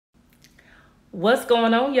What's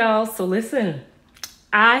going on, y'all? So listen,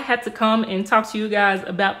 I had to come and talk to you guys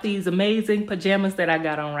about these amazing pajamas that I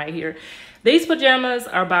got on right here. These pajamas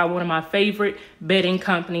are by one of my favorite bedding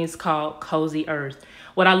companies called Cozy Earth.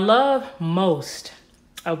 What I love most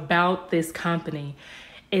about this company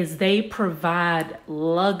is they provide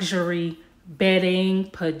luxury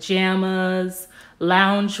bedding, pajamas,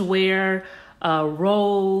 loungewear,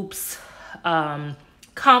 robes,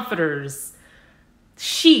 comforters,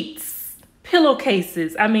 sheets,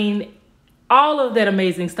 pillowcases. I mean, all of that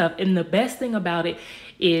amazing stuff. And the best thing about it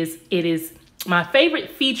is my favorite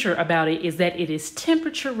feature about it is that it is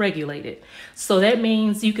temperature regulated. So that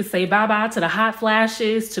means you can say bye-bye to the hot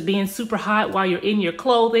flashes, to being super hot while you're in your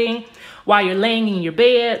clothing, while you're laying in your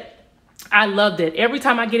bed. I love that. Every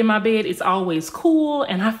time I get in my bed, it's always cool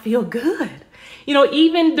and I feel good. You know,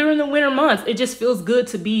 even during the winter months, it just feels good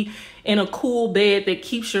to be in a cool bed that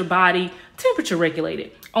keeps your body temperature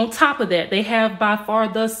regulated. On top of that, they have by far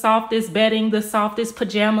the softest bedding, the softest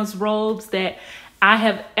pajamas, robes that I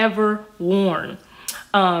have ever worn.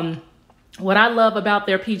 What I love about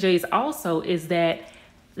their PJs also is that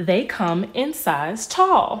they come in size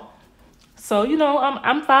tall. So, you know,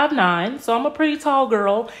 I'm 5'9", so I'm a pretty tall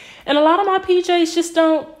girl. And a lot of my PJs just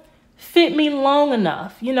don't fit me long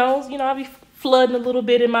enough. You know, I be flooding a little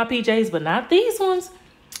bit in my PJs, but not these ones.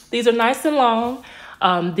 These are nice and long.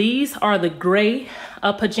 These are the gray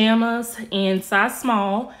pajamas in size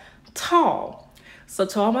small, tall. So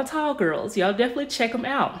to all my tall girls, y'all definitely check them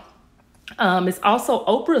out. It's also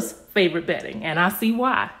Oprah's favorite bedding, and I see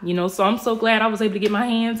why. You know, so I'm so glad I was able to get my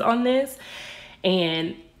hands on this.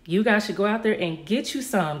 And you guys should go out there and get you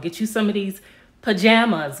some of these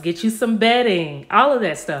pajamas, get you some bedding, all of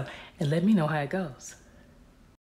that stuff, and let me know how it goes.